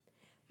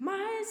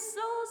My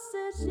soul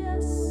says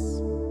yes,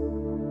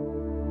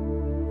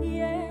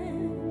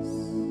 yes,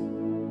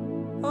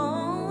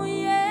 oh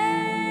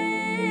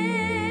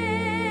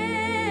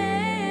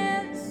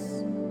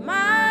yes.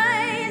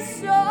 My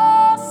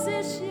soul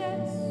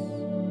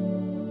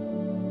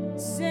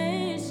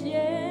says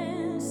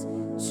yes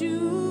to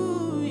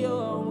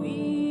your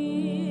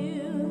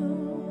will.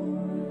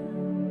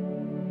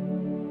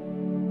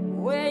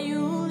 Where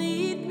you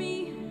lead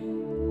me,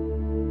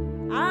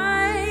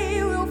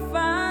 I will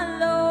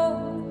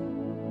follow.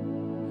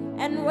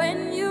 And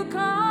when you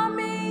call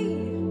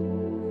me,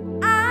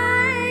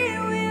 I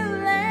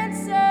will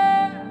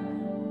answer.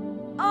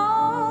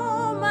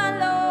 Oh, my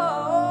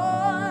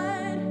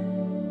Lord,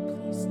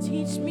 please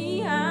teach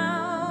me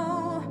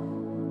how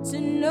to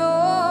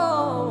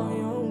know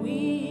your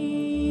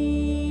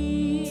will.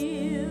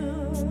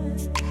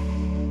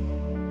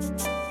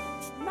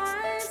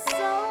 My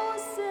soul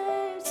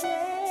says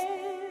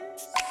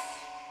yes,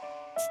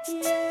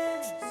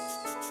 yes,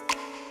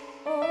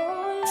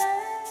 oh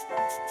yes.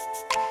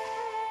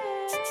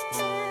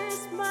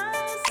 My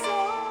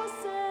soul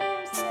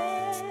says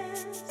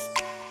yes,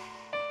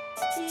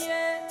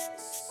 yes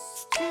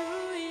to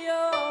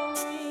your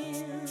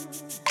will.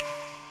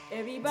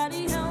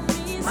 Everybody help me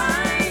sing.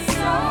 My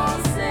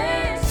soul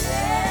says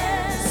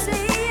yes.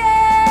 Say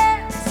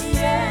yes,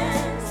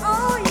 yes,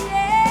 oh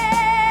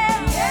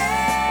yeah,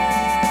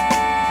 yeah.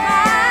 My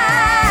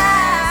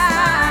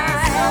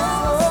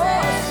soul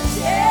says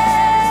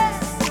yes,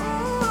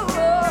 ooh,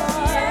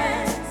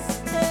 yes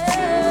to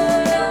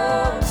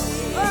your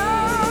will.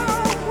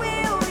 Oh,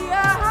 will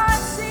your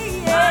heart say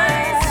yes?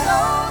 My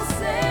soul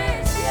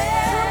says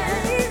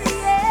yes,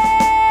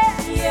 yes,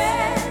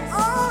 yes,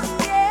 oh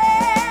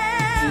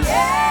yeah,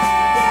 yeah.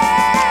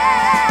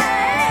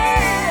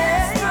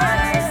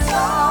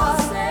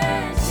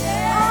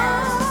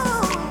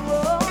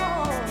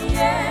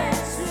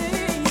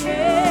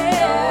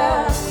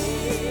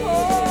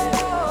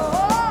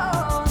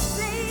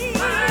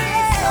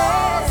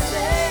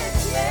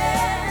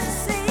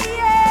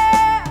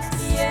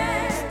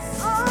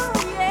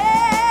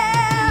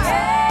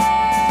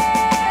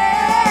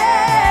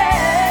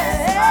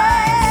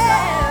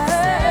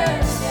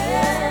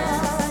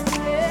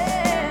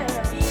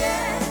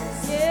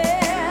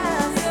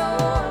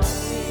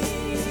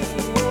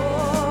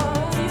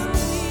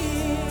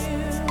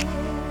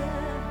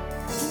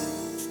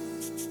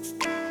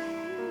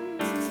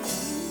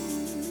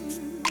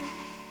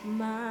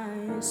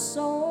 My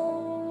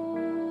soul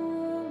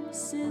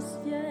says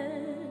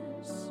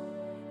yes,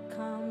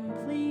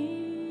 completely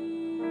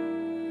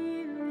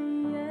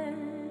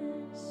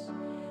yes.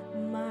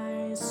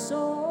 My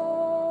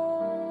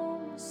soul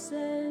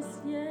says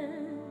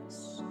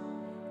yes,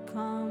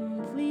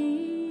 completely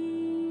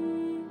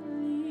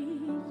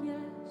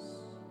yes.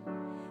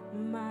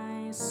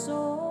 My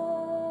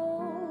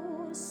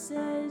soul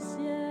says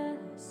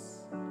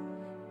yes,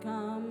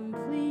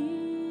 completely.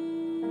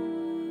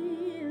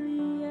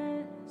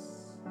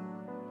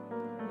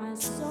 My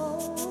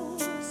soul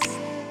says,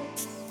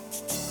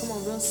 come on,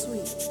 real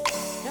sweet.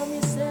 Help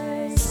me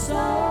say,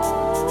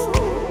 soul.